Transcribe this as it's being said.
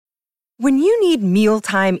When you need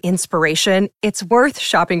mealtime inspiration, it's worth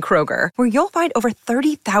shopping Kroger, where you'll find over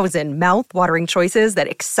 30,000 mouth-watering choices that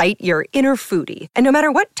excite your inner foodie. And no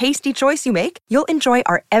matter what tasty choice you make, you'll enjoy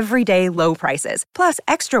our everyday low prices, plus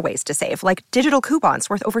extra ways to save, like digital coupons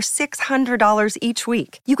worth over $600 each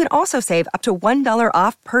week. You can also save up to $1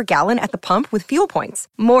 off per gallon at the pump with fuel points.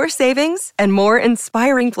 More savings and more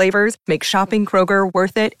inspiring flavors make shopping Kroger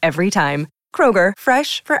worth it every time. Kroger,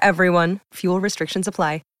 fresh for everyone. Fuel restrictions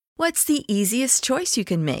apply. What's the easiest choice you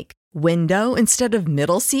can make? Window instead of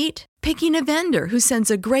middle seat? Picking a vendor who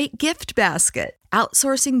sends a great gift basket?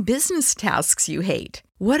 Outsourcing business tasks you hate?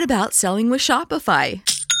 What about selling with Shopify?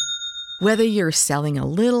 Whether you're selling a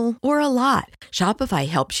little or a lot, Shopify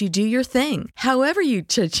helps you do your thing, however you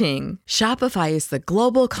cha-ching. Shopify is the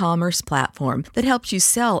global commerce platform that helps you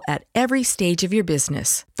sell at every stage of your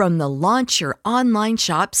business. From the launch your online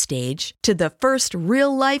shop stage to the first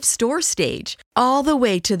real-life store stage, all the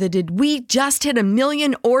way to the did we just hit 1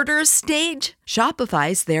 million orders stage.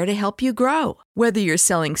 Shopify's there to help you grow. Whether you're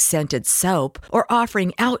selling scented soap or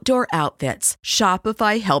offering outdoor outfits,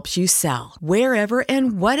 Shopify helps you sell. Wherever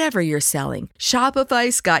and whatever you're selling,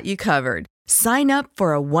 Shopify's got you covered. Sign up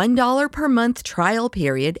for a $1 per month trial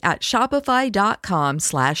period at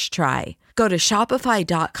shopify.com/try. Go to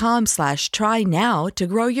shopify.com/try now to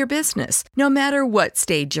grow your business, no matter what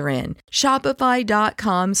stage you're in.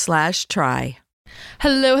 Shopify.com/try.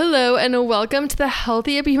 Hello, and welcome to the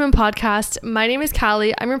Healthy Happy Human podcast. My name is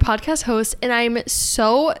Callie. I'm your podcast host, and I'm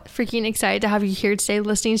so freaking excited to have you here today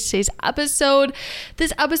listening to today's episode.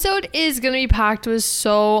 This episode is going to be packed with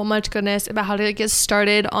so much goodness about how to get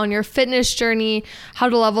started on your fitness journey, how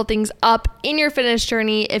to level things up in your fitness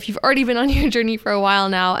journey if you've already been on your journey for a while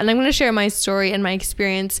now. And I'm going to share my story and my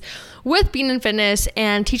experience with being in fitness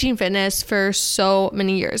and teaching fitness for so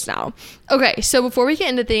many years now. Okay, so before we get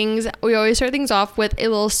into things, we always start things off with a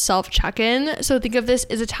little self check-in. So think of this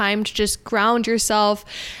as a time to just ground yourself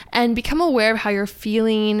and become aware of how you're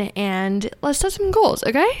feeling, and let's set some goals,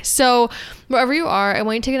 okay? So wherever you are, I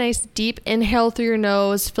want you to take a nice deep inhale through your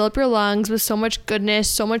nose, fill up your lungs with so much goodness,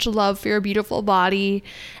 so much love for your beautiful body.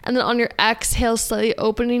 And then on your exhale, slightly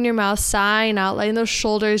opening your mouth, sighing out, letting those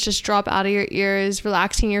shoulders just drop out of your ears,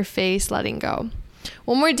 relaxing your face, letting go.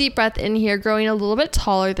 One more deep breath in here, growing a little bit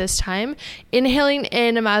taller this time. Inhaling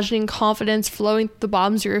in, imagining confidence flowing through the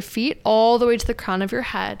bottoms of your feet all the way to the crown of your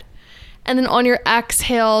head. And then on your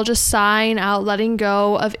exhale, just sighing out, letting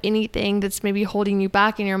go of anything that's maybe holding you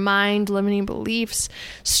back in your mind, limiting beliefs,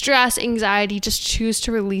 stress, anxiety. Just choose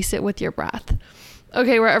to release it with your breath.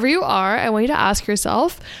 Okay, wherever you are, I want you to ask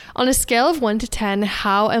yourself, on a scale of 1 to 10,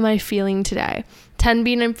 how am I feeling today? 10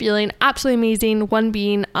 being I'm feeling absolutely amazing, 1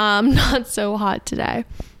 being not so hot today.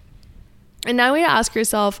 And now I want you to ask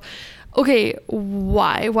yourself, okay,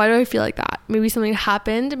 why? Why do I feel like that? Maybe something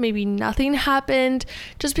happened, maybe nothing happened.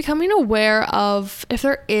 Just becoming aware of if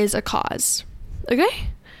there is a cause, okay?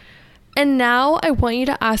 And now I want you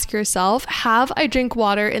to ask yourself, have I drank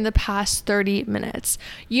water in the past 30 minutes?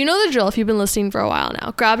 You know the drill if you've been listening for a while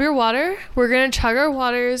now. Grab your water. We're going to chug our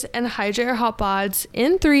waters and hydrate our hot bods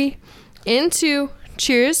in 3, in 2.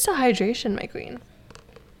 Cheers to hydration, my queen.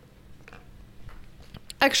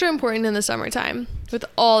 Extra important in the summertime with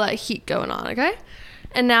all that heat going on, okay?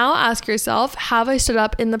 And now ask yourself, have I stood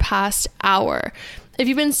up in the past hour? If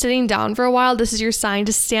you've been sitting down for a while, this is your sign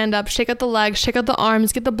to stand up, shake out the legs, shake out the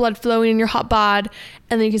arms, get the blood flowing in your hot bod,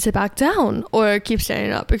 and then you can sit back down or keep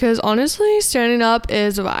standing up, because honestly, standing up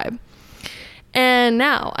is a vibe. And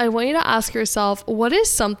now I want you to ask yourself, what is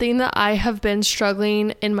something that I have been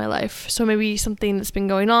struggling in my life? So maybe something that's been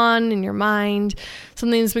going on in your mind,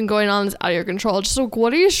 something that's been going on that's out of your control. Just like,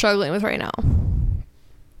 what are you struggling with right now?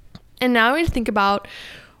 And now I want you to think about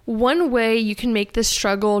one way you can make this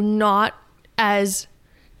struggle not as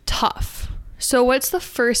tough. So what's the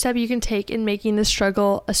first step you can take in making this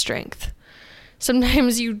struggle a strength?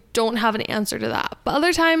 Sometimes you don't have an answer to that, but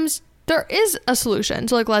other times there is a solution.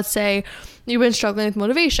 So like, let's say you've been struggling with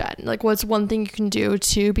motivation. Like, what's one thing you can do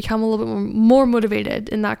to become a little bit more motivated?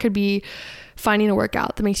 And that could be finding a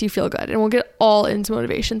workout that makes you feel good. And we'll get all into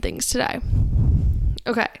motivation things today.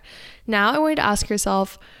 Okay. Now I want you to ask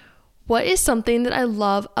yourself, what is something that I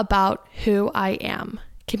love about who I am?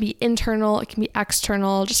 It can be internal, it can be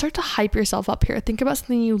external. Just start to hype yourself up here. Think about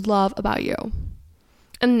something you love about you.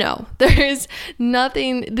 And no, there's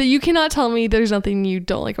nothing that you cannot tell me there's nothing you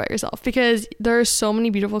don't like about yourself, because there are so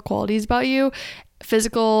many beautiful qualities about you,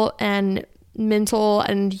 physical and mental,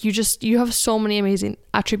 and you have so many amazing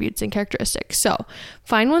attributes and characteristics. So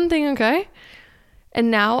find one thing, okay?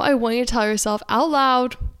 And now I want you to tell yourself out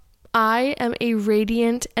loud, I am a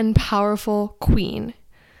radiant and powerful queen.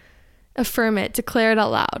 Affirm it, declare it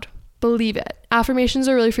out loud. believe it. Affirmations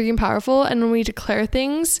are really freaking powerful. And when we declare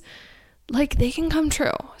things, like, they can come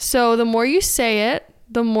true. So the more you say it,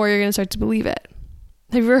 the more you're going to start to believe it.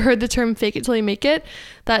 Have you ever heard the term fake it till you make it?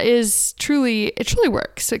 It truly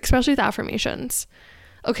works, especially with affirmations.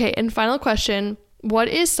 Okay, and final question. What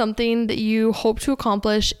is something that you hope to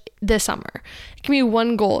accomplish this summer? It can be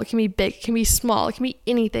one goal. It can be big. It can be small. It can be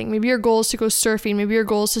anything. Maybe your goal is to go surfing. Maybe your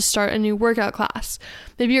goal is to start a new workout class.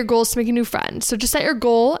 Maybe your goal is to make a new friend. So just set your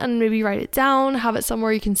goal and maybe write it down, have it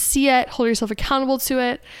somewhere you can see it, hold yourself accountable to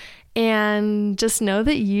it, and just know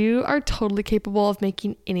that you are totally capable of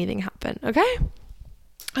making anything happen, okay?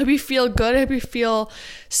 I hope you feel good. I hope you feel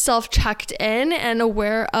self-checked in and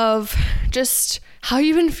aware of just how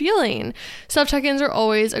you've been feeling. Self-check-ins are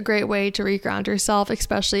always a great way to reground yourself,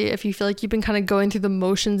 especially if you feel like you've been kind of going through the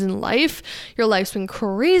motions in life. Your life's been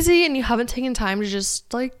crazy and you haven't taken time to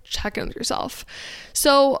just like check in with yourself.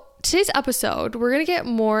 So today's episode, we're going to get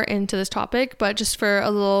more into this topic, but just for a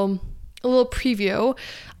little preview,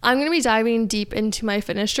 I'm going to be diving deep into my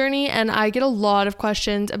fitness journey, and I get a lot of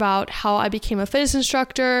questions about how I became a fitness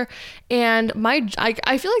instructor, and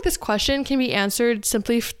I feel like this question can be answered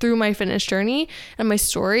simply through my fitness journey and my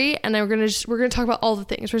story. And then we're going to talk about all the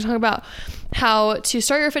things. We're talking about how to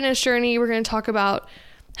start your fitness journey. We're going to talk about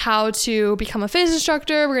how to become a fitness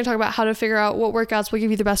instructor. We're going to talk about how to figure out what workouts will give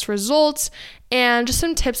you the best results, and just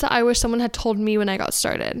some tips that I wish someone had told me when I got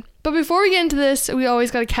started. But before we get into this, we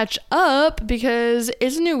always got to catch up because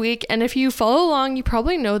it's a new week. And if you follow along, you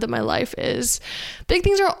probably know that my life is big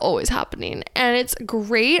things are always happening, and it's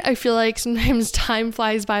great. I feel like sometimes time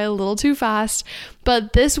flies by a little too fast.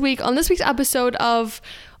 But on this week's episode of,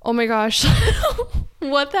 oh my gosh,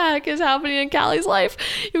 what the heck is happening in Callie's life?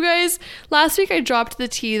 You guys, last week I dropped the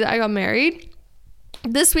tea that I got married.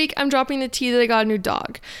 This week I'm dropping the tea that I got a new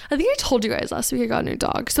dog. I think I told you guys last week I got a new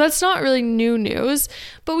dog. So that's not really new news,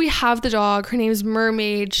 but we have the dog. Her name is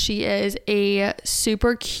Mermaid. She is a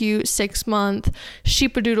super cute 6-month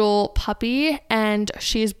sheepadoodle puppy, and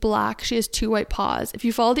she is black. She has 2 white paws. If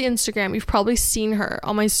you follow the Instagram, you've probably seen her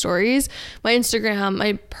on my stories. My Instagram,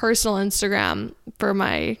 my personal Instagram for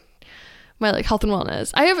my like health and wellness.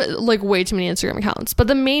 I have like way too many Instagram accounts, but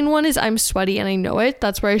the main one is I'm Sweaty and I Know It.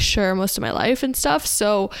 That's where I share most of my life and stuff.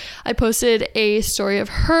 So I posted a story of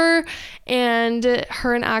her, and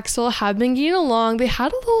her and Axel have been getting along. They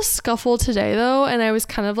had a little scuffle today though, and I was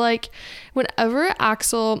kind of like, whenever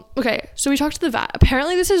Axel, okay, so we talked to the vet.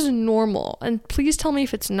 Apparently this is normal, and please tell me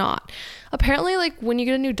if it's not. Apparently, like, when you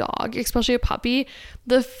get a new dog, especially a puppy,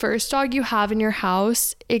 the first dog you have in your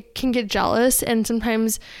house, it can get jealous, and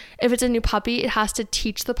sometimes if it's a new puppy, it has to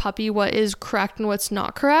teach the puppy what is correct and what's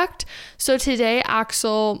not correct. So today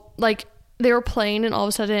Axel, like, they were playing, and all of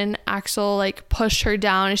a sudden Axel like pushed her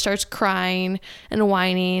down and starts crying and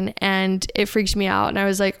whining, and it freaked me out, and I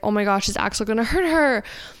was like, oh my gosh, is Axel gonna hurt her?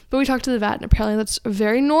 But we talked to the vet, and apparently that's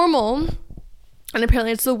very normal, and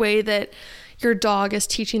apparently it's the way that your dog is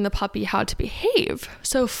teaching the puppy how to behave.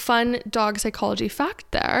 So fun dog psychology fact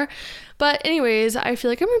there. But anyways, I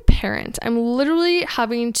feel like I'm a parent. I'm literally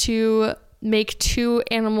having to make 2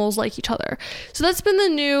 animals like each other. So that's been the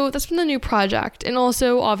new project. And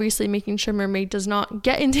also obviously making sure Mermaid does not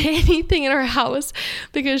get into anything in our house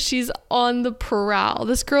because she's on the prowl.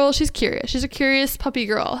 This girl, she's curious. She's a curious puppy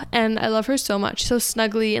girl, and I love her so much. She's so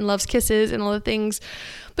snuggly and loves kisses and all the things.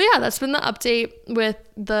 But yeah, that's been the update with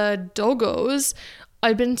the doggos.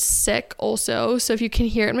 I've been sick also, so if you can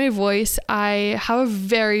hear it in my voice, I have a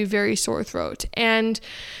very, very sore throat, and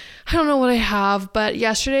I don't know what I have, but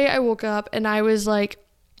yesterday I woke up and I was like,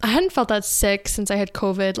 I hadn't felt that sick since I had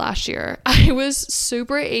COVID last year. I was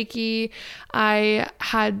super achy. I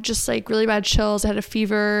had just like really bad chills. I had a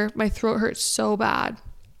fever. My throat hurt so bad.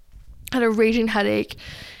 I had a raging headache,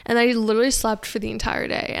 and I literally slept for the entire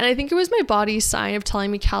day. And I think it was my body's sign of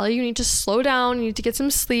telling me, Callie, you need to slow down. You need to get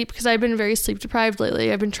some sleep, because I've been very sleep deprived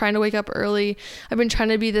lately. I've been trying to wake up early. I've been trying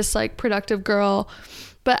to be this like productive girl,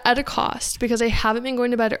 but at a cost, because I haven't been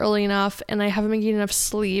going to bed early enough and I haven't been getting enough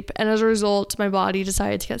sleep. And as a result, my body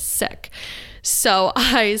decided to get sick. So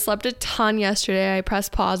I slept a ton yesterday. I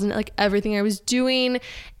pressed pause on like everything I was doing,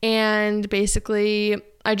 and basically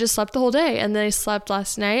I just slept the whole day. And then I slept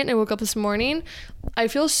last night and I woke up this morning. I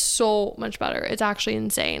feel so much better. It's actually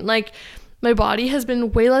insane. Like, my body has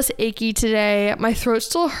been way less achy today. My throat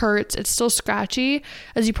still hurts. It's still scratchy,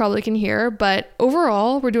 as you probably can hear, but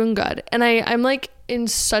overall we're doing good. And I'm like in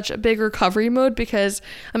such a big recovery mode because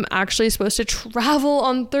I'm actually supposed to travel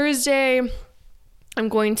on Thursday. I'm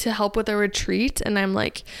going to help with a retreat, and I'm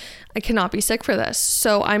like, I cannot be sick for this.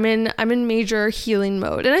 So I'm in major healing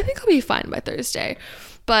mode, and I think I'll be fine by Thursday.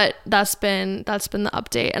 But that's been the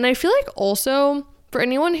update. And I feel like also For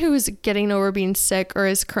anyone who's getting over being sick or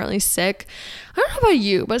is currently sick, I don't know about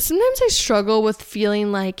you, but sometimes I struggle with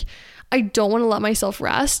feeling like I don't want to let myself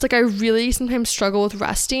rest. Like I really sometimes struggle with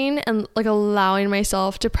resting and like allowing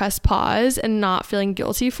myself to press pause and not feeling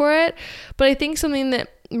guilty for it. But I think something that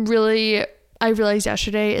really I realized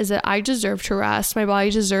yesterday is that I deserve to rest. My body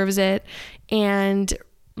deserves it. And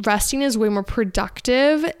resting is way more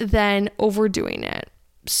productive than overdoing it.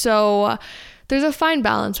 So there's a fine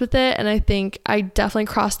balance with it, and I think I definitely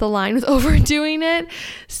crossed the line with overdoing it.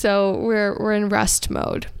 So we're in rest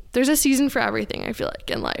mode. There's a season for everything, I feel like,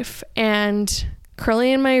 in life, and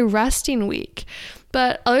currently in my resting week.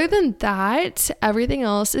 But other than that, everything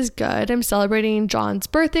else is good. I'm celebrating John's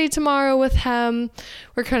birthday tomorrow with him.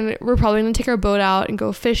 We're probably gonna take our boat out and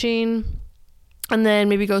go fishing, and then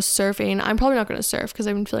maybe go surfing. I'm probably not gonna surf because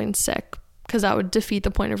I've been feeling sick, because that would defeat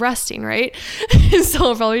the point of resting, right? So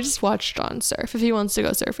I'll probably just watch John surf if he wants to go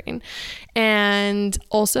surfing. And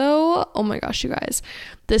also, oh my gosh, you guys,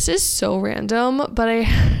 this is so random, but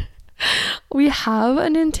we have a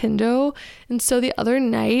Nintendo, and so the other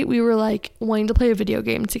night we were like wanting to play a video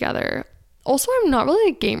game together. Also, I'm not really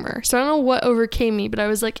a gamer, so I don't know what overcame me, but I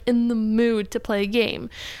was like in the mood to play a game.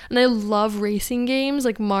 And I love racing games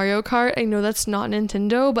like Mario Kart. I know that's not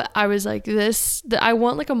Nintendo, but I was like I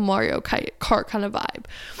want like a Mario Kart kind of vibe.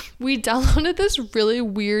 We downloaded this really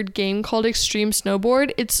weird game called Extreme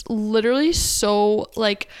Snowboard. It's literally so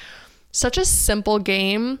like such a simple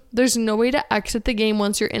game. There's no way to exit the game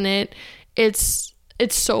once you're in it. It's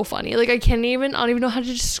so funny. Like I don't even know how to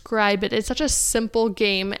describe it. It's such a simple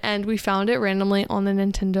game, and we found it randomly on the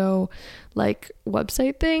Nintendo like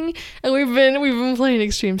website thing, and we've been playing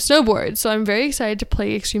Extreme Snowboard. So I'm very excited to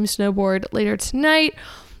play Extreme Snowboard later tonight.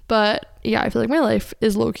 But yeah, I feel like my life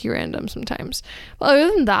is low-key random sometimes. But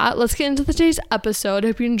other than that, let's get into today's episode. I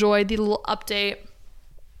hope you enjoyed the little update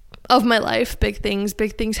of my life. Big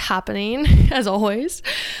things happening as always.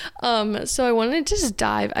 So I wanted to just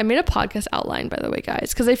I made a podcast outline, by the way,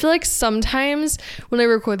 guys, because I feel like sometimes when I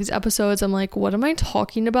record these episodes, I'm like, what am I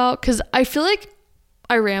talking about? Because I feel like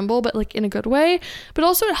I ramble, but like in a good way, but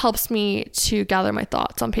also it helps me to gather my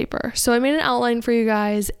thoughts on paper. So I made an outline for you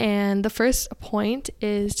guys, and the first point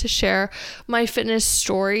is to share my fitness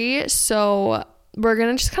story. So we're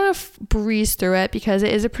going to just kind of breeze through it because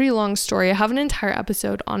it is a pretty long story. I have an entire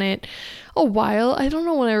episode on it a while. I don't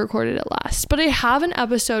know when I recorded it last, but I have an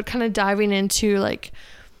episode kind of diving into like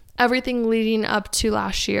everything leading up to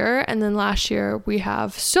last year. And then last year we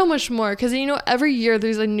have so much more because, you know, every year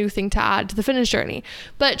there's a new thing to add to the fitness journey.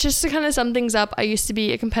 But just to kind of sum things up, I used to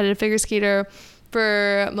be a competitive figure skater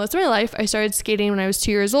for most of my life. I started skating when I was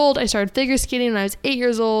 2 years old. I started figure skating when I was 8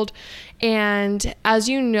 years old. And as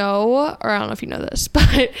you know, or I don't know if you know this,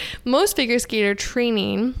 but most figure skater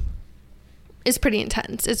training is pretty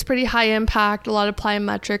intense. It's pretty high impact, a lot of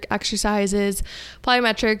plyometric exercises.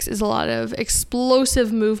 Plyometrics is a lot of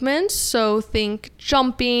explosive movements. So think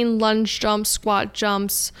jumping, lunge jumps, squat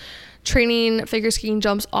jumps, training figure skating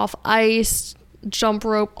jumps off ice, jump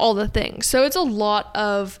rope, all the things. So it's a lot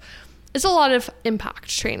of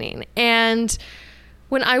impact training. And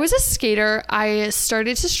when I was a skater, I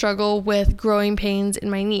started to struggle with growing pains in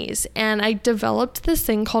my knees, and I developed this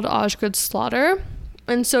thing called Osgood-Schlatter.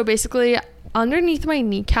 And so basically underneath my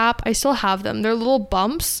kneecap, I still have them. They're little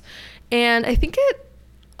bumps, and I think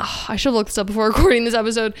I should look this up before recording this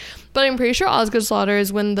episode, but I'm pretty sure Osgood-Schlatter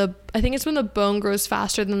is when the bone grows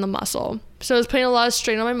faster than the muscle. So I was putting a lot of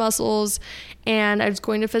strain on my muscles, and I was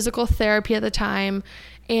going to physical therapy at the time.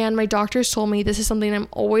 And my doctors told me this is something I'm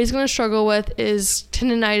always going to struggle with, is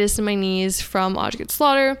tendonitis in my knees from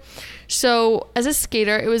Osgood-Schlatter. So as a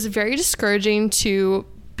skater, it was very discouraging to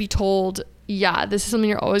be told, yeah, this is something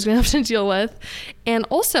you're always going to have to deal with. And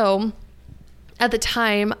also, at the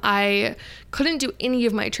time, I couldn't do any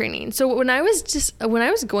of my training. So when I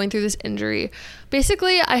was going through this injury,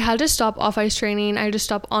 basically I had to stop off ice training, I had to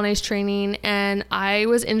stop on ice training, and I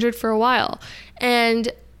was injured for a while. And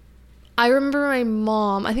I remember my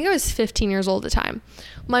mom, I think I was 15 years old at the time.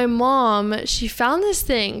 My mom, she found this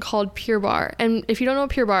thing called Pure Barre. And if you don't know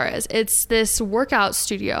what Pure Barre is, it's this workout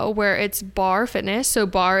studio where it's barre fitness. So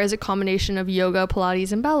barre is a combination of yoga,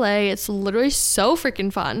 Pilates, and ballet. It's literally so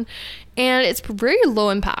freaking fun. And it's very low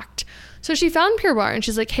impact. So she found Pure Barre, and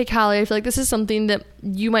she's like, hey, Callie, I feel like this is something that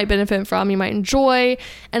you might benefit from, you might enjoy.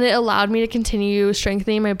 And it allowed me to continue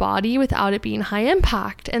strengthening my body without it being high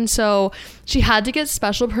impact. And so she had to get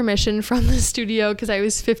special permission from the studio because I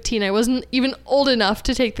was 15. I wasn't even old enough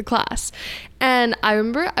to take the class. And I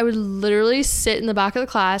remember I would literally sit in the back of the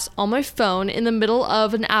class on my phone in the middle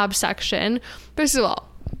of an ab section. First of all,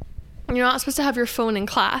 You're not supposed to have your phone in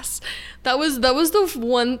class. That was the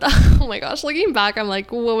one. Oh my gosh, looking back, I'm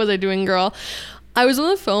like, what was I doing, girl? I was on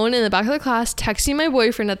the phone in the back of the class texting my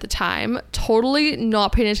boyfriend at the time, totally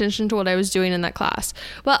not paying attention to what I was doing in that class.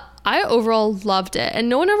 But I overall loved it, and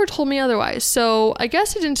no one ever told me otherwise. So I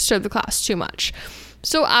guess it didn't disturb the class too much.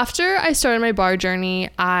 So after I started my bar journey,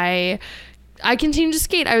 I continued to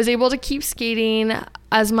skate. I was able to keep skating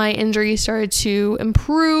as my injury started to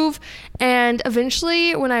improve. And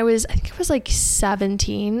eventually, when I think it was like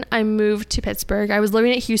 17, I moved to Pittsburgh. I was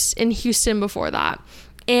living in Houston before that.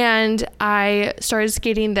 And I started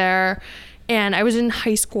skating there, and I was in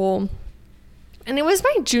high school. And it was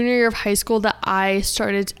my junior year of high school that I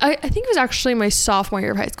think it was actually my sophomore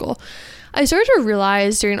year of high school. I started to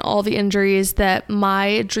realize during all the injuries that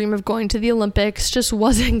my dream of going to the Olympics just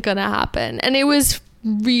wasn't going to happen. And it was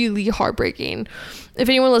really heartbreaking. If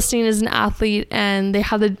anyone listening is an athlete and they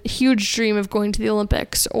have a huge dream of going to the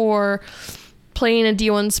Olympics or playing a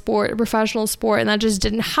D1 sport, a professional sport, and that just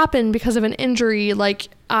didn't happen because of an injury, like,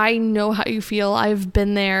 I know how you feel. I've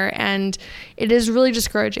been there, and it is really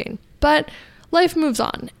discouraging. But life moves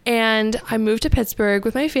on, and I moved to Pittsburgh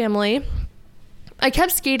with my family. I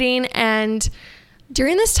kept skating, and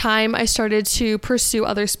during this time, I started to pursue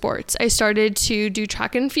other sports. I started to do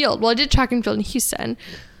track and field. Well, I did track and field in Houston.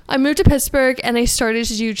 I moved to Pittsburgh, and I started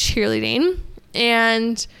to do cheerleading,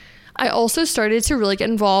 and I also started to really get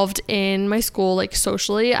involved in my school, like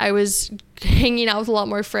socially. I was hanging out with a lot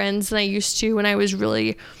more friends than I used to when I was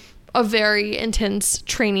really a very intense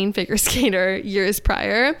training figure skater years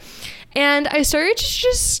prior. And I started to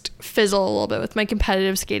just fizzle a little bit with my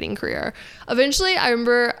competitive skating career. Eventually, I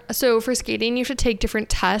remember, so for skating, you have to take different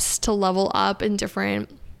tests to level up in different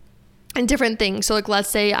things. So like, let's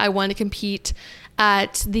say I want to compete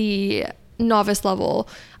at the novice level,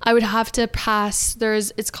 I would have to pass,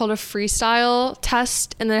 it's called a freestyle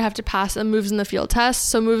test, and then I have to pass a moves in the field test.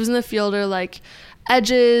 So moves in the field are like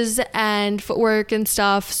edges and footwork and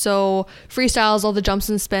stuff. So freestyle is all the jumps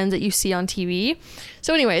and spins that you see on TV.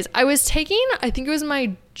 So anyways, I was taking, I think it was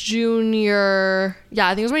my junior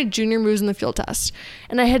moves in the field test,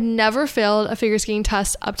 and I had never failed a figure skating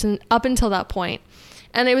test up until that point.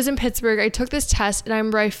 And it was in Pittsburgh. I took this test, and I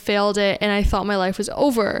remember I failed it, and I thought my life was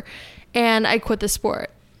over. And I quit the sport.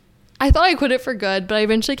 I thought I quit it for good, but I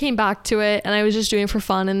eventually came back to it, and I was just doing it for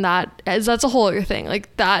fun, and that's a whole other thing.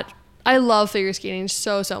 Like that, I love figure skating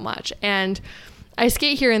so much, and I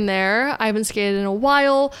skate here and there. I haven't skated in a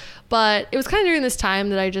while, but it was kind of during this time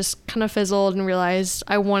that I just kind of fizzled and realized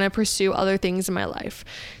I want to pursue other things in my life.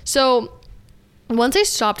 So once I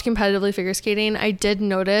stopped competitively figure skating, I did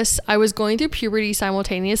notice I was going through puberty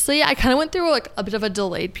simultaneously. I kind of went through like a bit of a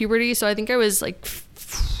delayed puberty, so I think I was like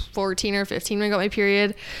 14 or 15 when I got my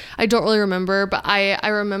period. I don't really remember, but I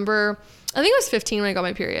remember, I think I was 15 when I got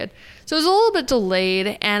my period. So it was a little bit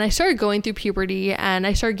delayed, and I started going through puberty, and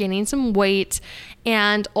I started gaining some weight.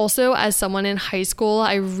 And also, as someone in high school,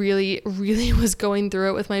 I really was going through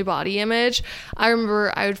it with my body image. I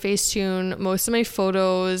remember I would Facetune most of my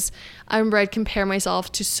photos. I remember I'd compare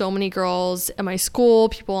myself to so many girls at my school,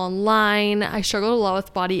 people online. I struggled a lot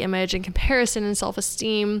with body image and comparison and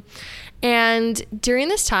self-esteem. And during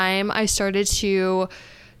this time, I started to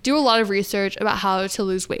do a lot of research about how to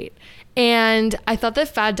lose weight. And I thought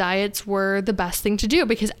that fad diets were the best thing to do,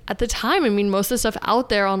 because at the time, I mean, most of the stuff out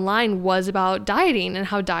there online was about dieting and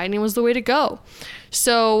how dieting was the way to go.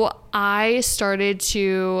 So I started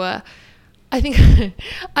to, I think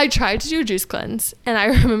I tried to do a juice cleanse, and I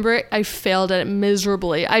remember I failed at it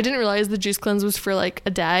miserably. I didn't realize the juice cleanse was for like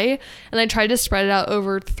a day, and I tried to spread it out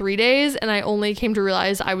over 3 days, and I only came to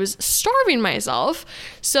realize I was starving myself.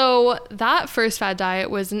 So that first fad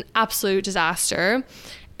diet was an absolute disaster.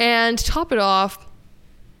 And to top it off,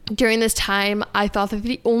 during this time, I thought that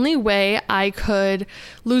the only way I could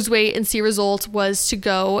lose weight and see results was to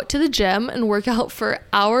go to the gym and work out for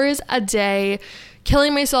hours a day,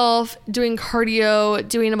 killing myself, doing cardio,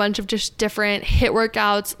 doing a bunch of just different HIIT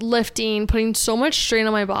workouts, lifting, putting so much strain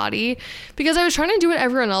on my body, because I was trying to do what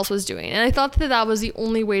everyone else was doing. And I thought that that was the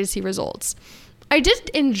only way to see results. I did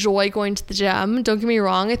enjoy going to the gym, don't get me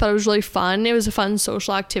wrong. I thought it was really fun. It was a fun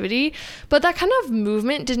social activity, but that kind of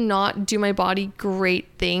movement did not do my body great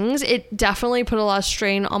things. It definitely put a lot of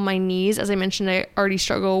strain on my knees. As I mentioned, I already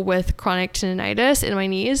struggle with chronic tendonitis in my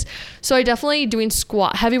knees. So I definitely doing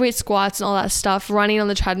heavyweight squats and all that stuff, running on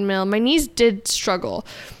the treadmill, my knees did struggle.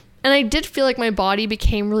 And I did feel like my body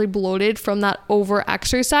became really bloated from that over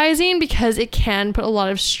exercising, because it can put a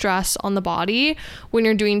lot of stress on the body when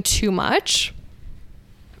you're doing too much.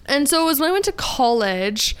 And so it was when I went to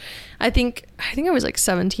college, I think I was like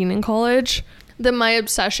 17 in college, that my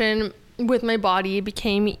obsession with my body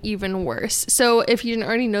became even worse. So if you didn't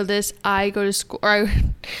already know this, I go to school, or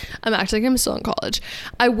I'm acting like I'm still in college.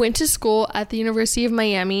 I went to school at the University of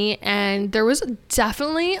Miami, and there was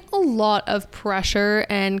definitely a lot of pressure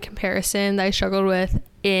and comparison that I struggled with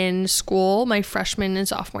in school my freshman and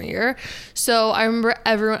sophomore year. So I remember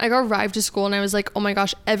I got arrived to school and I was like, oh my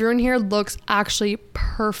gosh, everyone here looks actually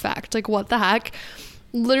perfect. Like, what the heck?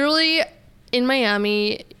 Literally in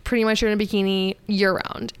Miami, pretty much you're in a bikini year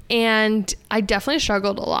round. And I definitely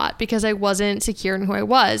struggled a lot because I wasn't secure in who I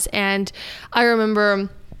was. And I remember,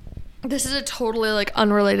 this is a totally like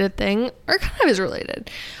unrelated thing, or kind of is related.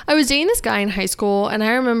 I was dating this guy in high school, and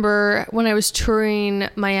I remember when I was touring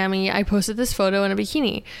Miami, I posted this photo in a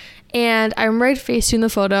bikini. And I remember I'd FaceTune the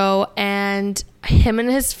photo, and him and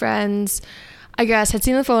his friends, I guess, had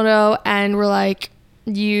seen the photo and were like,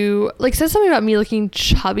 you like said something about me looking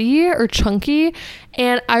chubby or chunky,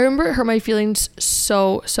 and I remember it hurt my feelings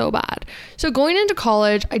so bad. So going into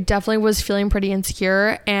college, I definitely was feeling pretty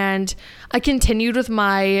insecure, and I continued with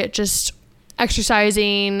my just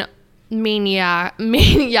exercising mania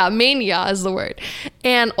is the word.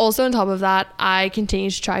 And also on top of that, I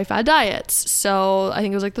continued to try fad diets. So I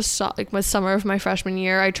think it was like my summer of my freshman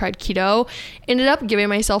year, I tried keto, ended up giving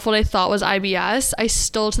myself what I thought was IBS. I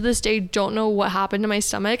still to this day don't know what happened to my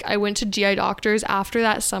stomach. I went to GI doctors after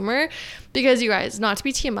that summer because, you guys, not to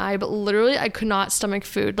be TMI, but literally I could not stomach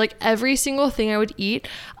food. Like every single thing I would eat,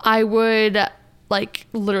 I would like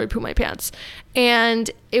literally poop my pants.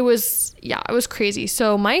 And it was crazy.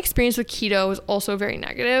 So my experience with keto was also very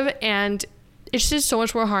negative, and it just did so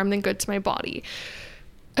much more harm than good to my body.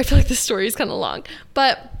 I feel like this story is kind of long,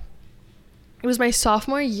 but it was my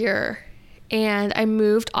sophomore year and I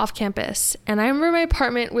moved off campus, and I remember my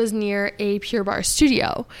apartment was near a Pure Barre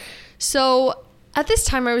studio. So at this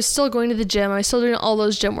time I was still going to the gym. I was still doing all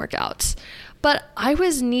those gym workouts, but I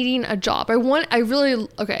was needing a job. I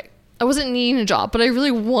wasn't needing a job, but I really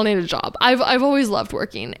wanted a job. I've always loved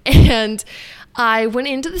working. And I went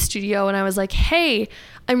into the studio and I was like, hey,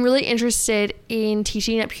 I'm really interested in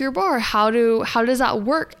teaching at Pure Barre. How does that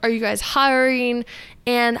work? Are you guys hiring?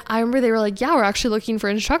 And I remember they were like, yeah, we're actually looking for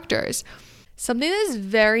instructors. Something that is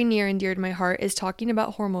very near and dear to my heart is talking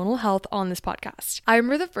about hormonal health on this podcast. I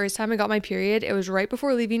remember the first time I got my period, it was right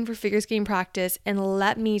before leaving for figure skating practice, and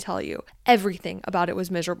let me tell you, everything about it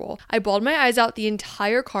was miserable. I bawled my eyes out the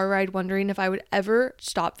entire car ride, wondering if I would ever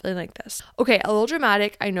stop feeling like this. Okay, a little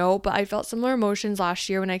dramatic, I know, but I felt similar emotions last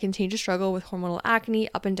year when I continued to struggle with hormonal acne,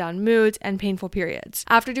 up and down moods, and painful periods.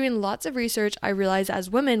 After doing lots of research, I realized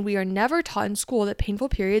as women, we are never taught in school that painful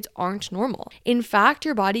periods aren't normal. In fact,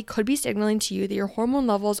 your body could be signaling to you that your hormone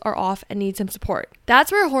levels are off and need some support.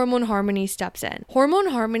 That's where Hormone Harmony steps in. Hormone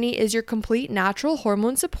Harmony is your complete natural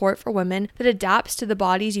hormone support for women that adapts to the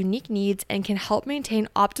body's unique needs and can help maintain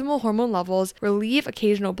optimal hormone levels, relieve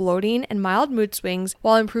occasional bloating and mild mood swings,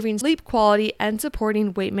 while improving sleep quality and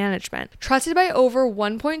supporting weight management. Trusted by over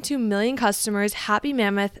 1.2 million customers, Happy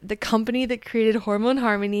Mammoth, the company that created Hormone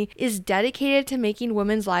Harmony, is dedicated to making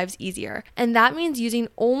women's lives easier. And that means using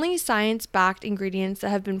only science-backed ingredients that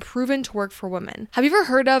have been proven to work for women. Have you ever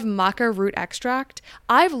heard of maca root extract?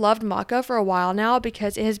 I've loved maca for a while now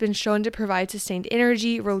because it has been shown to provide sustained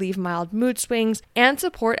energy, relieve mild mood swings, and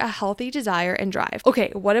support a healthy desire and drive. Okay,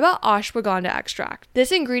 what about ashwagandha extract?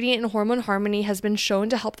 This ingredient in Hormone Harmony has been shown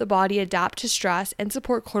to help the body adapt to stress and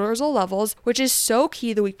support cortisol levels, which is so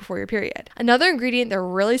key the week before your period. Another ingredient that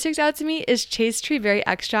really sticks out to me is chaste tree berry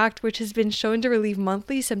extract, which has been shown to relieve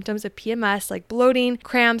monthly symptoms of PMS like bloating,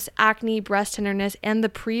 cramps, acne, breast tenderness, and the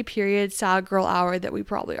pre-period sad girl hour that we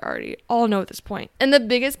probably already all know at this point. And the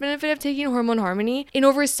biggest benefit of taking Hormone Harmony, in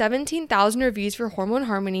over 17,000 reviews for Hormone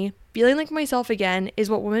Harmony, feeling like myself again is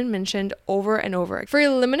what women mentioned over and over. For a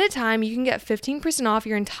limited time, you can get 15% off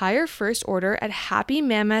your entire first order at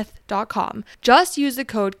happymammoth.com. Just use the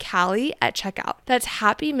code CALLIE at checkout. That's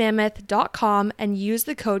happymammoth.com and use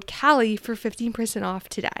the code CALLIE for 15% off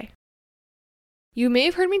today. You may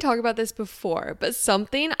have heard me talk about this before, but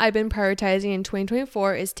something I've been prioritizing in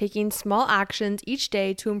 2024 is taking small actions each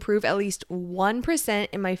day to improve at least 1%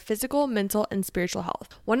 in my physical, mental, and spiritual health.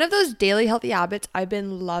 One of those daily healthy habits I've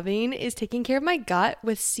been loving is taking care of my gut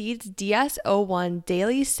with Seed's DS-01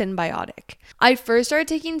 Daily Synbiotic. I first started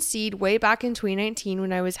taking Seed way back in 2019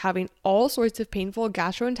 when I was having all sorts of painful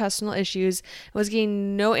gastrointestinal issues and was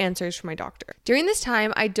getting no answers from my doctor. During this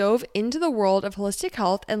time, I dove into the world of holistic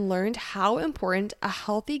health and learned how important important a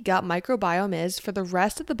healthy gut microbiome is for the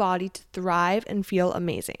rest of the body to thrive and feel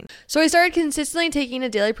amazing. So I started consistently taking a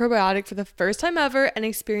daily probiotic for the first time ever and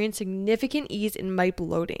experienced significant ease in my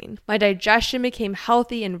bloating. My digestion became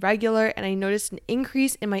healthy and regular, and I noticed an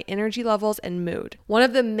increase in my energy levels and mood. One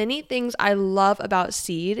of the many things I love about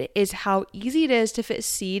Seed is how easy it is to fit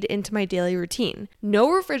Seed into my daily routine. No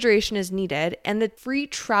refrigeration is needed, and the free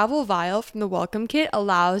travel vial from the welcome kit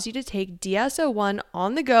allows you to take DS-01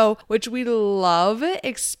 on the go, which we love,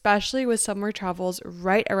 especially with summer travels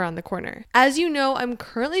right around the corner. As you know, I'm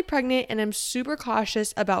currently pregnant and I'm super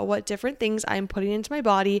cautious about what different things I'm putting into my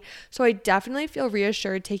body, so I definitely feel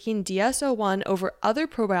reassured taking DS-01 over other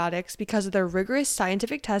probiotics because of their rigorous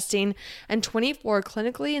scientific testing and 24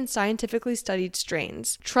 clinically and scientifically studied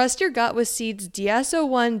strains. Trust your gut with Seed's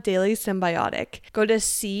DS-01 Daily Symbiotic. Go to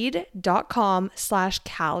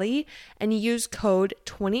seed.com/Callie and use code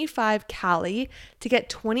 25Callie to get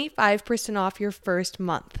 25% off your first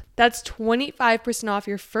month. That's 25% off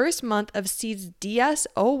your first month of Seed's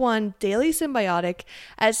DS-01 Daily Symbiotic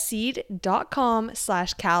at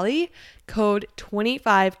seed.com/Callie, code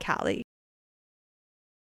 25Callie.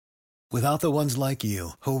 Without the ones like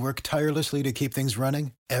you, who work tirelessly to keep things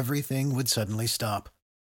running, everything would suddenly stop.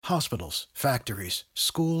 Hospitals, factories,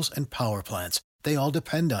 schools, and power plants, they all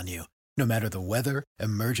depend on you. No matter the weather,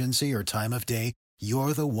 emergency, or time of day,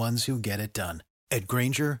 you're the ones who get it done. At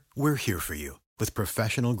Grainger, we're here for you with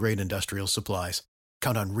professional-grade industrial supplies.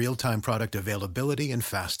 Count on real-time product availability and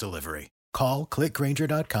fast delivery. Call, click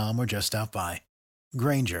Grainger.com, or just stop by.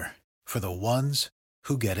 Grainger, for the ones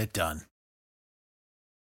who get it done.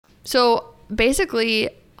 So basically,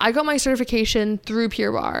 I got my certification through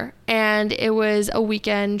Pure Barre, and it was a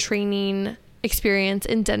weekend training experience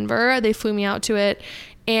in Denver. They flew me out to it,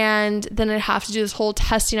 and then I'd have to do this whole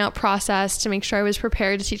testing out process to make sure I was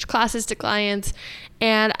prepared to teach classes to clients,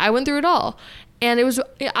 and I went through it all. And it was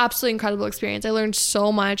an absolutely incredible experience. I learned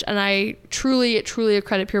so much, and I truly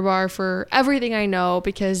accredit Pure Barre for everything I know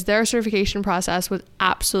because their certification process was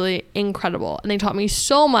absolutely incredible. And they taught me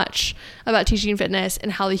so much about teaching fitness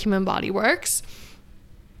and how the human body works.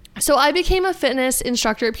 So I became a fitness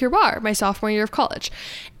instructor at Pure Barre my sophomore year of college.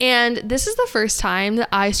 And this is the first time that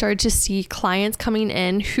I started to see clients coming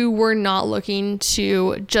in who were not looking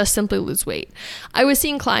to just simply lose weight. I was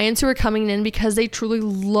seeing clients who were coming in because they truly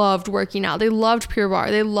loved working out. They loved Pure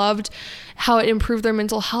Barre. They loved how it improved their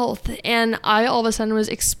mental health. And I all of a sudden was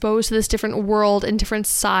exposed to this different world and different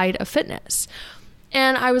side of fitness.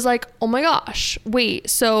 And I was like, oh my gosh, wait,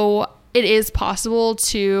 so it is possible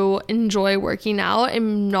to enjoy working out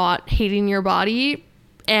and not hating your body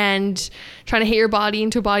and trying to hate your body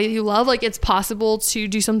into a body that you love. Like, it's possible to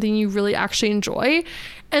do something you really actually enjoy.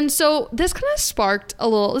 And so this kind of sparked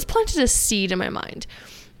this planted a seed in my mind.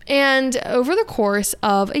 And over the course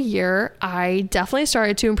of a year, I definitely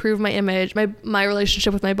started to improve my image, my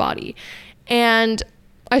relationship with my body. And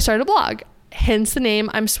I started a blog, hence the name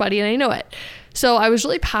I'm Sweaty and I Know It. So I was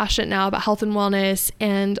really passionate now about health and wellness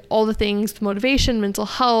and all the things, motivation, mental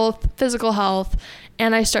health, physical health,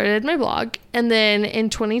 and I started my blog. And then in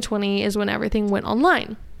 2020 is when everything went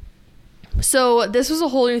online. So this was a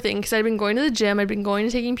whole new thing because I'd been going to the gym, I'd been going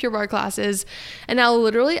to taking Pure Barre classes, and now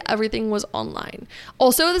literally everything was online.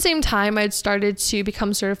 Also at the same time, I'd started to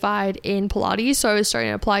become certified in Pilates. So I was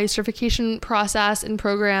starting to apply certification process and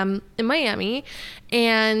program in Miami.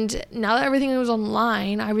 And now that everything was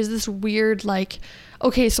online, I was this weird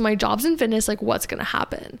okay, so my job's in fitness, what's going to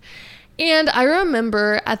happen? And I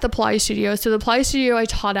remember at the Pilates studio, so the Pilates studio I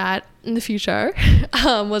taught at in the future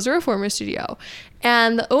was a reformer studio.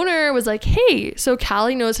 And the owner was like, hey, so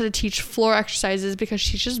Callie knows how to teach floor exercises because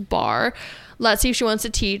she teaches barre. Let's see if she wants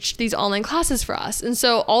to teach these online classes for us. And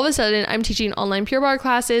so all of a sudden I'm teaching online Pure Barre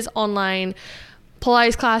classes, online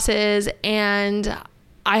Pilates classes, and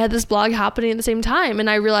I had this blog happening at the same time.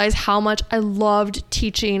 And I realized how much I loved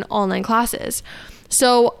teaching online classes.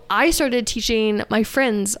 So I started teaching my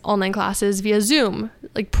friends online classes via Zoom,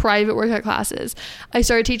 private workout classes. I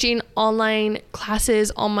started teaching online classes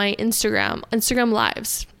on my Instagram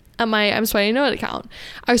lives at my I'm Sweaty I Know It account.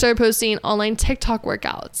 I started posting online TikTok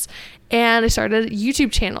workouts, and I started a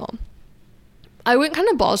YouTube channel. I went kind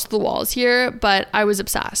of balls to the walls here, but I was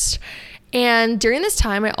obsessed. And during this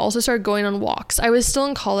time, I also started going on walks. I was still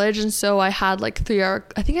in college, and so I had a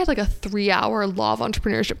 3-hour law of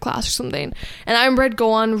entrepreneurship class or something. And I remember I'd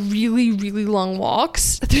go on really, really long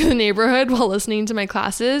walks through the neighborhood while listening to my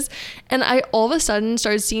classes. And I all of a sudden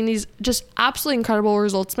started seeing these just absolutely incredible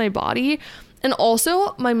results in my body. And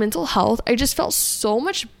also my mental health. I just felt so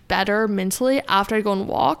much better mentally after I'd go on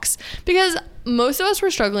walks because most of us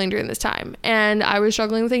were struggling during this time, and I was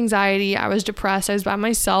struggling with anxiety. I was depressed. I was by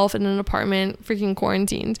myself in an apartment, freaking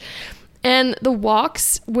quarantined. And the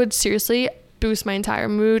walks would seriously boost my entire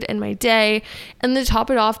mood and my day. And to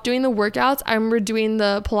top it off, doing the workouts, I remember doing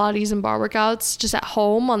the Pilates and bar workouts just at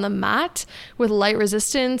home on the mat with light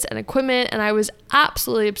resistance and equipment, and I was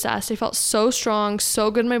absolutely obsessed. I felt so strong,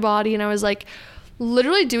 so good in my body, and I was like,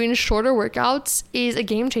 literally doing shorter workouts is a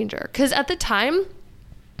game changer. Because at the time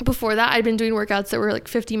before that, I'd been doing workouts that were like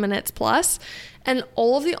 50 minutes plus, and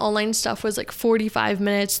all of the online stuff was like 45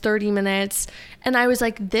 minutes, 30 minutes. And I was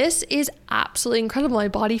like, this is absolutely incredible. My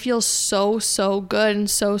body feels so good and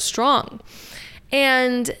so strong.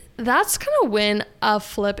 And that's kind of when a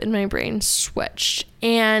flip in my brain switched.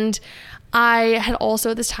 And I had also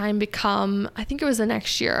at this time become, I think it was the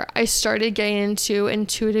next year, I started getting into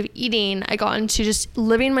intuitive eating. I got into just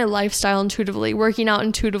living my lifestyle intuitively, working out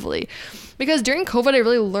intuitively. Because during COVID, I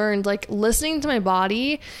really learned like listening to my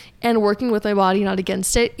body and working with my body, not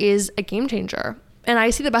against it, is a game changer. And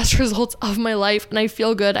I see the best results of my life, and I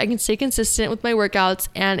feel good. I can stay consistent with my workouts,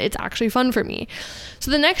 and it's actually fun for me.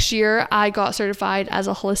 So the next year, I got certified as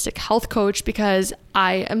a holistic health coach because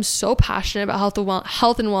I am so passionate about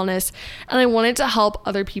health and wellness, and I wanted to help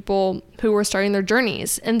other people who were starting their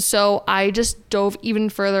journeys. And so I just dove even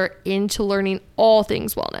further into learning all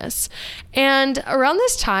things wellness. And around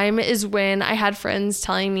this time is when I had friends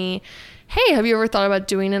telling me, hey, have you ever thought about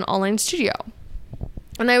doing an online studio?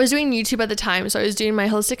 And I was doing YouTube at the time, so I was doing my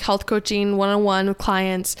holistic health coaching one-on-one with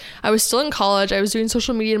clients. I was still in college. I was doing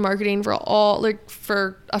social media and marketing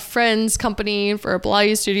for a friend's company, for a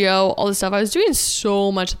Pilates studio, all this stuff. I was doing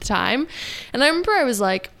so much at the time. And I remember I was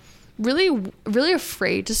like really, really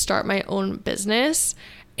afraid to start my own business.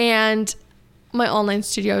 And my online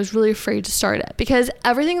studio, I was really afraid to start it because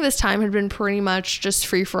everything this time had been pretty much just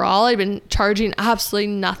free for all. I'd been charging absolutely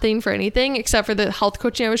nothing for anything except for the health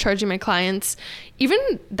coaching I was charging my clients. Even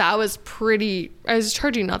that was I was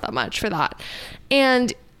charging not that much for that.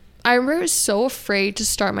 And I remember I was so afraid to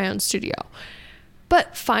start my own studio.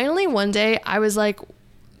 But finally one day I was like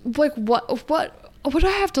what do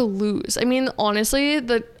I have to lose? I mean, honestly,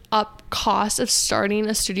 the cost of starting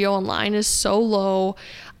a studio online is so low.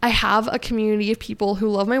 I have a community of people who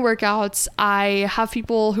love my workouts. I have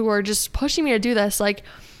people who are just pushing me to do this. Like,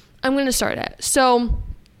 I'm going to start it. So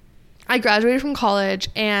I graduated from college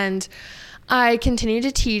and I continued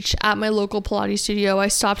to teach at my local Pilates studio. I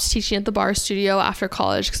stopped teaching at the bar studio after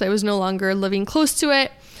college because I was no longer living close to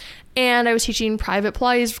it. And I was teaching private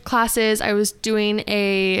Pilates classes. I was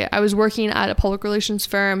working at a public relations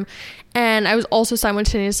firm. And I was also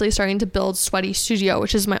simultaneously starting to build Sweaty Studio,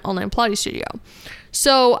 which is my online Pilates studio.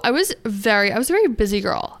 So I was a very busy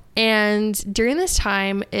girl. And during this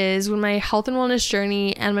time is when my health and wellness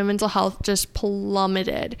journey and my mental health just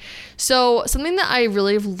plummeted. So something that I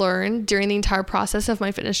really have learned during the entire process of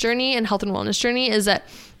my fitness journey and health and wellness journey is that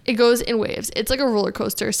it goes in waves. It's like a roller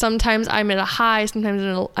coaster. Sometimes I'm at a high, sometimes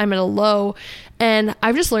I'm at a low. And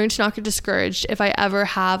I've just learned to not get discouraged if I ever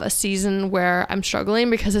have a season where I'm struggling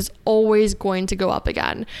because it's always going to go up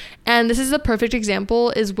again. And this is a perfect example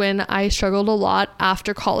is when I struggled a lot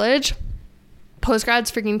after college.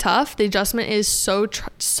 Postgrad's freaking tough. The adjustment is so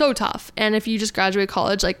tough. And if you just graduate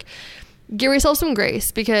college, like, give yourself some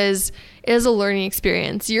grace because it is a learning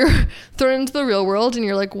experience. You're thrown into the real world and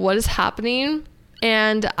you're like, what is happening?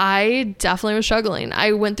 And I definitely was struggling.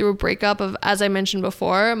 I went through a breakup of, as I mentioned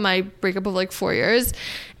before, my breakup of like 4 years.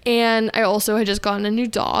 And I also had just gotten a new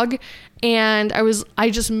dog and I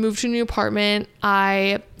just moved to a new apartment.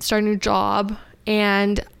 I started a new job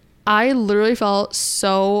and I literally felt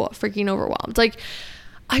so freaking overwhelmed. Like,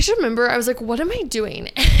 I just remember I was like, what am I doing?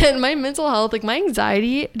 And my mental health, like my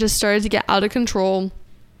anxiety just started to get out of control.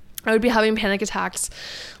 I would be having panic attacks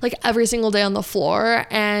like every single day on the floor.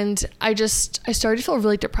 And I started to feel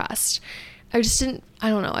really depressed. I just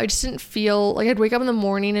didn't feel like I'd wake up in the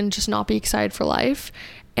morning and just not be excited for life.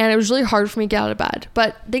 And it was really hard for me to get out of bed.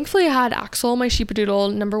 But thankfully I had Axel, my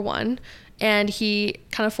sheepadoodle, number one. And he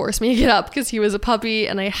kind of forced me to get up because he was a puppy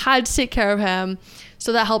and I had to take care of him.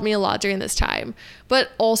 So that helped me a lot during this time. But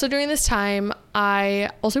also during this time, I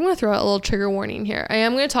also want to throw out a little trigger warning here. I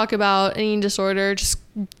am going to talk about an eating disorder, just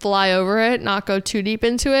fly over it, not go too deep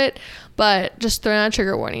into it, but just throwing out a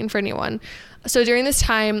trigger warning for anyone. So during this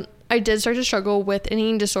time, I did start to struggle with an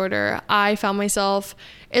eating disorder. I found myself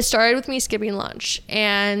It started with me skipping lunch,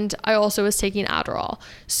 and I also was taking Adderall.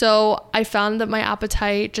 So I found that my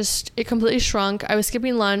appetite it completely shrunk. I was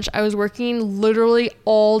skipping lunch. I was working literally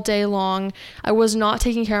all day long. I was not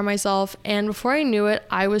taking care of myself. And before I knew it,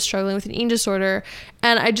 I was struggling with an eating disorder.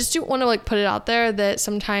 And I just do want to put it out there that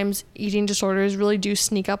sometimes eating disorders really do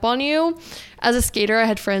sneak up on you. As a skater, I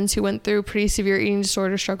had friends who went through pretty severe eating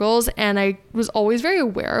disorder struggles, and I was always very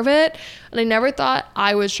aware of it. And I never thought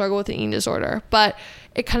I would struggle with an eating disorder, but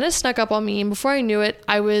it kind of snuck up on me. And before I knew it,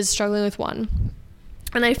 I was struggling with one.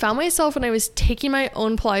 And I found myself when I was taking my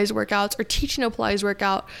own Pilates workouts or teaching a Pilates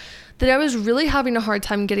workout that I was really having a hard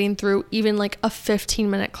time getting through even a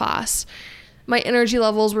 15-minute class. My energy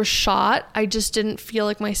levels were shot. I just didn't feel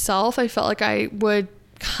like myself. I felt like I would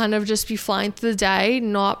kind of just be flying through the day,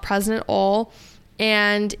 not present at all.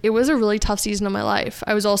 And it was a really tough season of my life.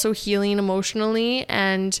 I was also healing emotionally,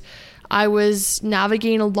 and I was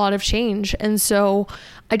navigating a lot of change. And so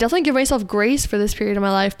I definitely give myself grace for this period of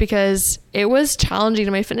my life because it was challenging.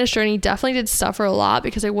 And my fitness journey definitely did suffer a lot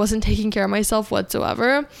because I wasn't taking care of myself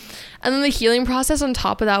whatsoever. And then the healing process on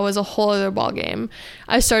top of that was a whole other ballgame.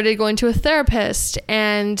 I started going to a therapist,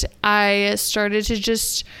 and I started to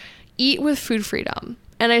just eat with food freedom.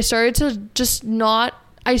 And I started to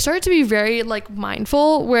be very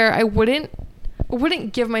mindful, where I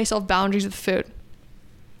wouldn't give myself boundaries with food.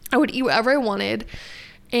 I would eat whatever I wanted,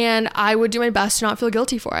 and I would do my best to not feel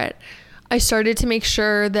guilty for it. I started to make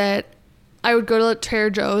sure that I would go to Trader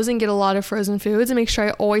Joe's and get a lot of frozen foods and make sure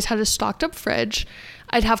I always had a stocked up fridge.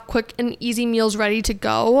 I'd have quick and easy meals ready to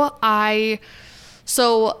go.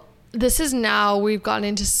 So this is now, we've gotten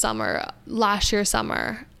into summer, last year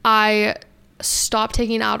summer. I stopped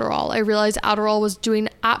taking Adderall. I realized Adderall was doing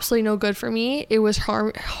absolutely no good for me. It was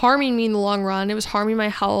harming me in the long run. It was harming my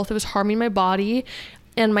health. It was harming my body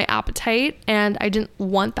and my appetite, and I didn't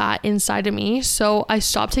want that inside of me. So I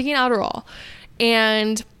stopped taking Adderall,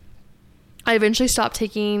 and I eventually stopped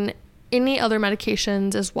taking any other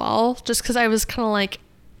medications as well, just because I was kind of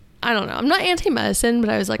I don't know, I'm not anti-medicine, but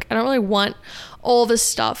I was I don't really want all this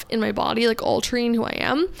stuff in my body, altering who I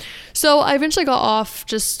am. So I eventually got off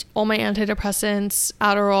just all my antidepressants,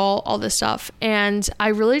 Adderall, all this stuff. And I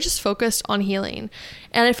really just focused on healing.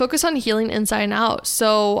 And I focused on healing inside and out.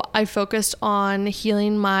 So I focused on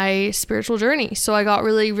healing my spiritual journey. So I got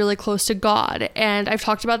really, really close to God. And I've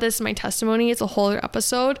talked about this in my testimony. It's a whole other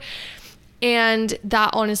episode. And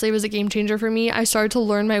that honestly was a game changer for me. I started to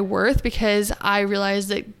learn my worth because I realized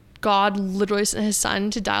that God literally sent his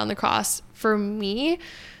son to die on the cross for me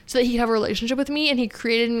so that he could have a relationship with me, and he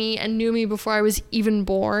created me and knew me before I was even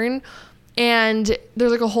born. And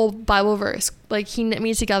there's a whole Bible verse, he knit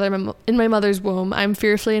me together in my mother's womb. I'm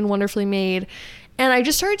fearfully and wonderfully made. And I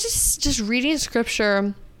just started just reading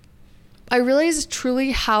scripture. I realized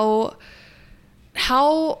truly how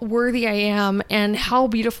worthy I am and how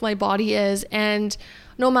beautiful my body is. And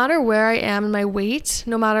no matter where I am in my weight,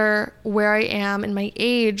 no matter where I am in my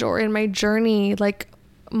age or in my journey,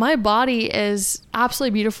 my body is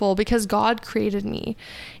absolutely beautiful because God created me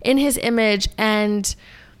in his image. And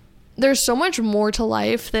there's so much more to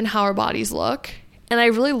life than how our bodies look. And I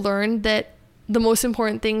really learned that the most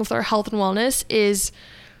important thing with our health and wellness is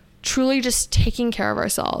truly just taking care of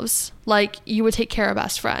ourselves like you would take care of a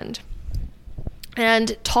best friend.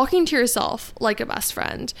 And talking to yourself like a best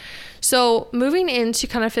friend. So moving into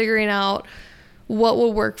kind of figuring out what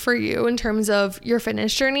will work for you in terms of your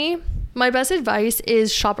fitness journey, my best advice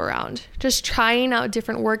is shop around. Just trying out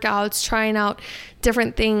different workouts, trying out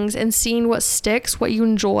different things and seeing what sticks, what you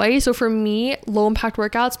enjoy. So for me, low impact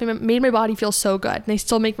workouts made my body feel so good, and they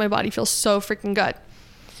still make my body feel so freaking good.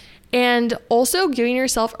 And also giving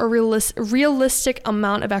yourself a realistic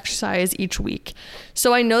amount of exercise each week.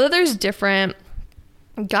 So I know that there's different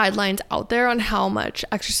guidelines out there on how much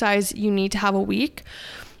exercise you need to have a week.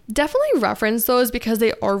 Definitely reference those because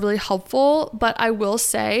they are really helpful, but I will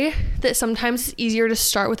say that sometimes it's easier to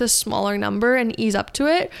start with a smaller number and ease up to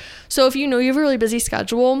it. So if you know you have a really busy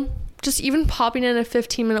schedule, just even popping in a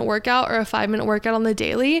 15-minute workout or a 5-minute workout on the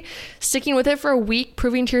daily, sticking with it for a week,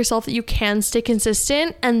 proving to yourself that you can stay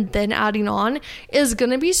consistent, and then adding on is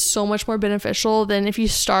going to be so much more beneficial than if you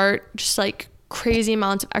start just crazy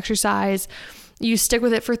amounts of exercise. You stick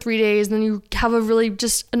with it for 3 days, and then you have a really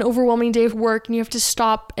just an overwhelming day of work, and you have to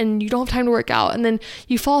stop, and you don't have time to work out, and then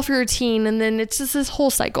you fall off your routine, and then it's just this whole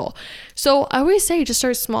cycle. So I always say just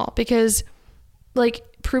start small, because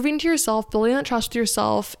proving to yourself, building that trust with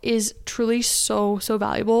yourself is truly so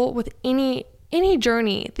valuable with any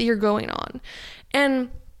journey that you're going on. And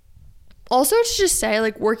also to just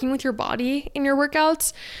say, working with your body in your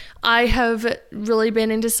workouts, I have really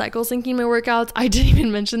been into cycle syncing my workouts. I didn't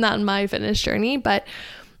even mention that in my fitness journey, but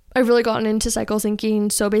I've really gotten into cycle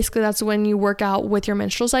syncing. So basically that's when you work out with your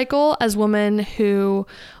menstrual cycle. As women who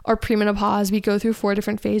are premenopause, we go through 4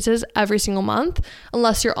 different phases every single month.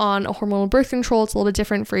 Unless you're on a hormonal birth control, it's a little bit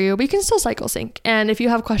different for you, but you can still cycle sync. And if you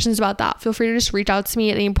have questions about that, feel free to just reach out to me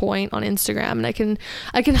at any point on Instagram and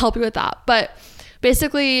I can help you with that. But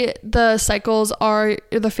basically, the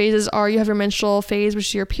phases are, you have your menstrual phase, which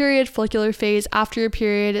is your period, follicular phase. After your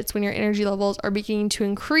period, it's when your energy levels are beginning to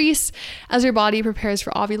increase as your body prepares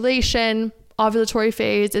for ovulation. Ovulatory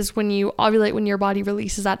phase is when you ovulate, when your body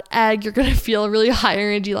releases that egg. You're going to feel really high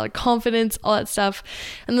energy, a lot of confidence, all that stuff.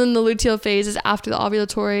 And then the luteal phase is after the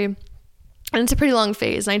ovulatory. And it's a pretty long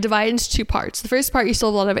phase. And I divide it into 2 parts. The first part, you still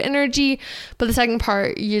have a lot of energy, but the second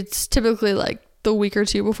part, it's typically like the week or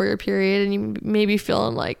 2 before your period, and you may be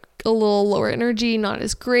feeling like a little lower energy, not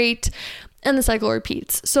as great, and the cycle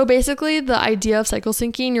repeats. So basically the idea of cycle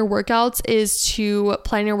syncing your workouts is to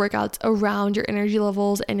plan your workouts around your energy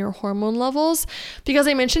levels and your hormone levels, because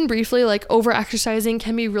I mentioned briefly, like over exercising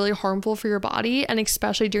can be really harmful for your body, and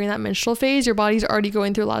especially during that menstrual phase, your body's already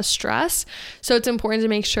going through a lot of stress. So it's important to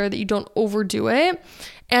make sure that you don't overdo it.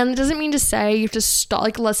 And it doesn't mean to say you have to stop,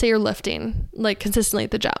 like let's say you're lifting like consistently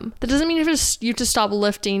at the gym. That doesn't mean you have to stop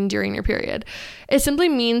lifting during your period. It simply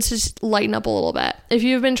means to just lighten up a little bit. If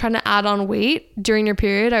you've been trying to add on weight during your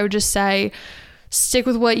period, I would just say stick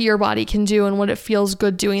with what your body can do and what it feels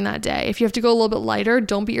good doing that day. If you have to go a little bit lighter,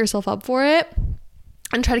 don't beat yourself up for it.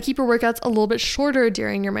 And try to keep your workouts a little bit shorter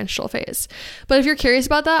during your menstrual phase. But if you're curious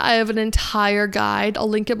about that, I have an entire guide. I'll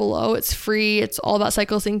link it below. It's free. It's all about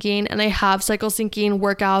cycle syncing. And I have cycle syncing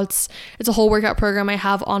workouts. It's a whole workout program I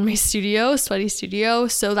have on my studio, Sweaty Studio.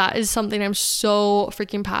 So that is something I'm so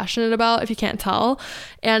freaking passionate about, if you can't tell.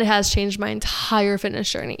 And it has changed my entire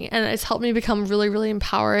fitness journey. And it's helped me become really, really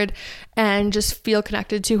empowered and just feel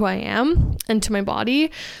connected to who I am and to my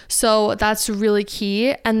body. So that's really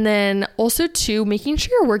key. And then also too, making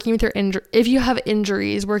sure you're working with your if you have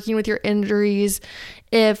injuries, working with your injuries.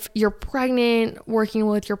 If you're pregnant, working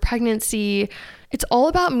with your pregnancy. It's all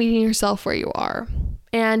about meeting yourself where you are.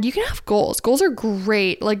 And you can have goals. Goals are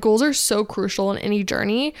great. Like goals are so crucial in any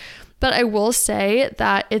journey. But I will say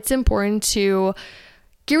that it's important to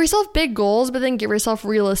give yourself big goals, but then give yourself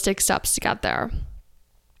realistic steps to get there.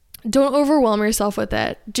 Don't overwhelm yourself with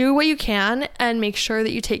it. Do what you can and make sure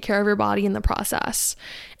that you take care of your body in the process.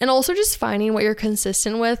 And also just finding what you're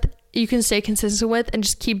consistent with, you can stay consistent with, and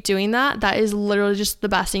just keep doing that. That is literally just the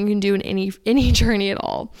best thing you can do in any journey at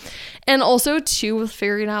all. And also too, with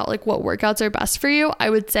figuring out like what workouts are best for you,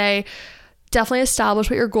 I would say definitely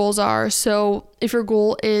establish what your goals are. So if your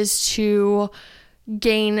goal is to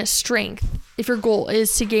gain strength, if your goal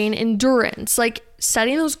is to gain endurance, like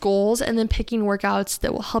setting those goals and then picking workouts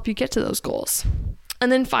that will help you get to those goals.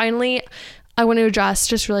 And then finally, I want to address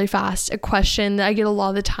just really fast a question that I get a lot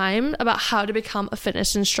of the time about how to become a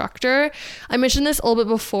fitness instructor. I mentioned this a little bit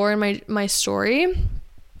before in my story,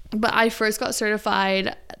 but I first got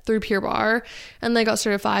certified through Pure Barre, and then I got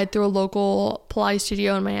certified through a local Pilates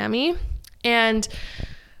studio in Miami. And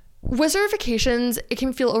with certifications, it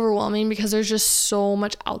can feel overwhelming because there's just so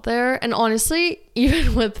much out there. And honestly,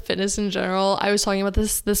 even with fitness in general, I was talking about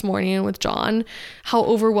this morning with John, how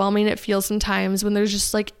overwhelming it feels sometimes when there's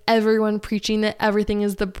just like everyone preaching that everything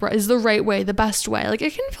is the right way, the best way. Like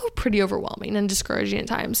it can feel pretty overwhelming and discouraging at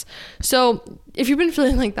times. So if you've been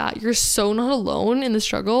feeling like that, you're so not alone in the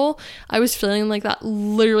struggle. I was feeling like that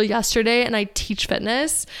literally yesterday, and I teach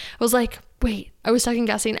fitness. I was like, wait, I was second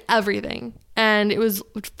guessing everything. And it was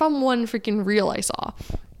from one freaking reel I saw.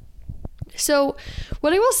 So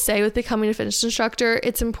what I will say with becoming a fitness instructor,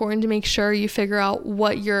 it's important to make sure you figure out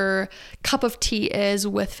what your cup of tea is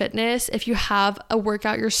with fitness. If you have a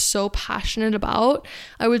workout you're so passionate about,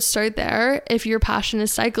 I would start there. If your passion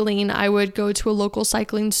is cycling, I would go to a local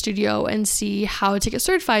cycling studio and see how to get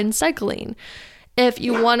certified in cycling. If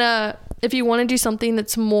you want to do something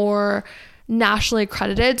that's more nationally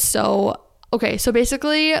accredited, so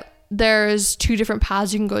basically there's 2 different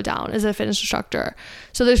paths you can go down as a fitness instructor.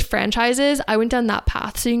 So there's franchises. I went down that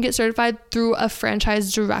path. So you can get certified through a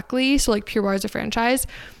franchise directly. So like Pure Barre is a franchise,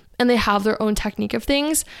 and they have their own technique of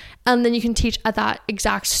things. And then you can teach at that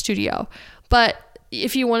exact studio. But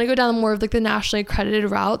if you want to go down more of like the nationally accredited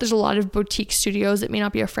route, there's a lot of boutique studios that may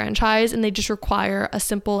not be a franchise, and they just require a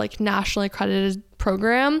simple like nationally accredited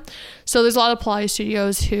program. So there's a lot of Pilates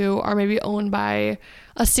studios who are maybe owned by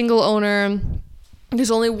a single owner. There's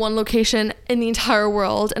only one location in the entire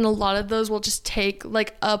world, and a lot of those will just take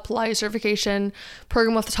like a Pilates certification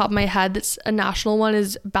program. Off the top of my head, that's a national one,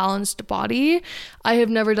 is Balanced Body. I have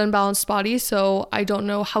never done Balanced Body, so I don't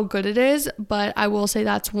know how good it is, but I will say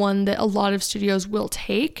that's one that a lot of studios will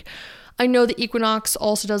take. I know the Equinox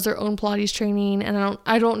also does their own Pilates training, and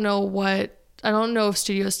I don't know if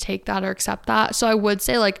studios take that or accept that. So I would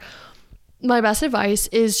say like my best advice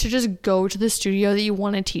is to just go to the studio that you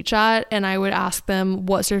want to teach at, and I would ask them,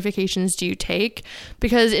 what certifications do you take?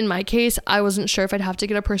 Because in my case, I wasn't sure if I'd have to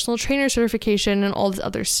get a personal trainer certification and all this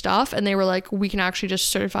other stuff, and they were like, we can actually just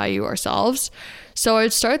certify you ourselves. So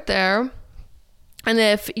I'd start there. And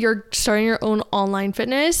if you're starting your own online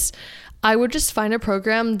fitness, I would just find a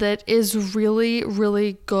program that is really,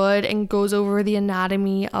 really good and goes over the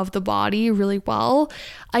anatomy of the body really well.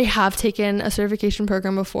 I have taken a certification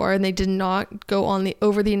program before, and they did not go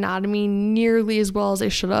over the anatomy nearly as well as they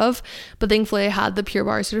should have. But thankfully I had the Pure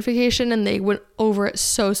Barre certification, and they went over it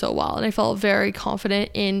so well. And I felt very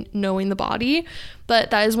confident in knowing the body.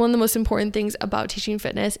 But that is one of the most important things about teaching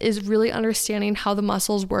fitness, is really understanding how the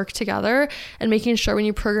muscles work together and making sure when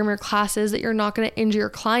you program your classes that you're not going to injure your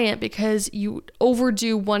client because you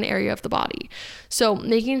overdo one area of the body. So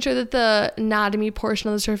making sure that the anatomy portion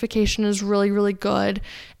of the certification is really, really good.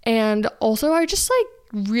 And also I just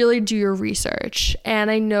really do your research. And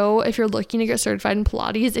I know if you're looking to get certified in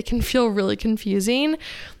Pilates, it can feel really confusing,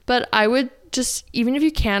 but I would just, even if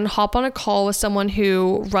you can, hop on a call with someone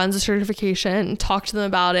who runs a certification, talk to them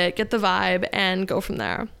about it, get the vibe, and go from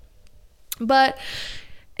there. But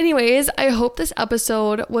anyways, I hope this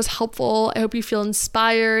episode was helpful. I hope you feel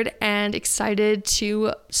inspired and excited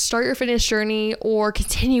to start your fitness journey or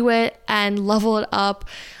continue it and level it up.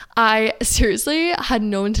 I seriously had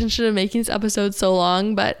no intention of making this episode so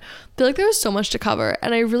long, but I feel like there was so much to cover,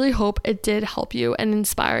 and I really hope it did help you and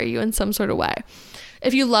inspire you in some sort of way.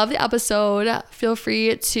 If you love the episode, feel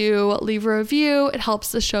free to leave a review. It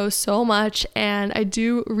helps the show so much, and I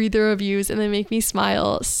do read the reviews, and they make me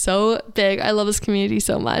smile so big. I love this community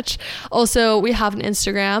so much. Also, we have an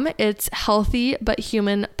Instagram. It's Healthy But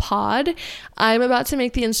Human Pod. I'm about to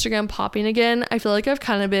make the Instagram popping again. I feel like I've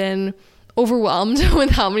kind of been overwhelmed with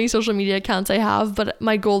how many social media accounts I have, but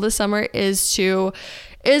my goal this summer is to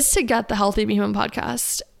get the Healthy But Human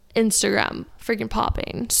podcast Instagram freaking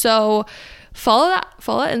popping. So follow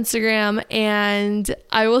Instagram, and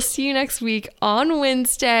I will see you next week on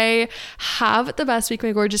Wednesday. Have the best week,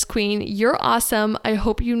 my gorgeous queen. You're awesome. I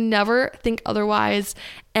hope you never think otherwise,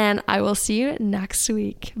 and I will see you next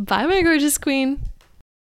week. Bye, my gorgeous queen.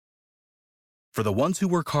 For the ones who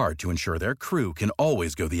work hard to ensure their crew can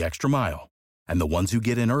always go the extra mile, and the ones who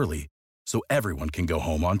get in early so everyone can go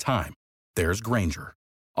home on time, there's Grainger,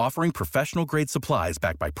 offering professional-grade supplies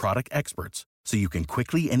backed by product experts so you can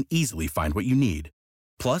quickly and easily find what you need.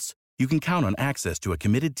 Plus, you can count on access to a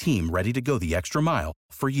committed team ready to go the extra mile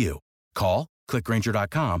for you. Call, click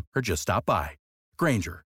Grainger.com, or just stop by.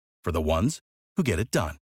 Grainger, for the ones who get it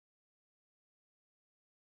done.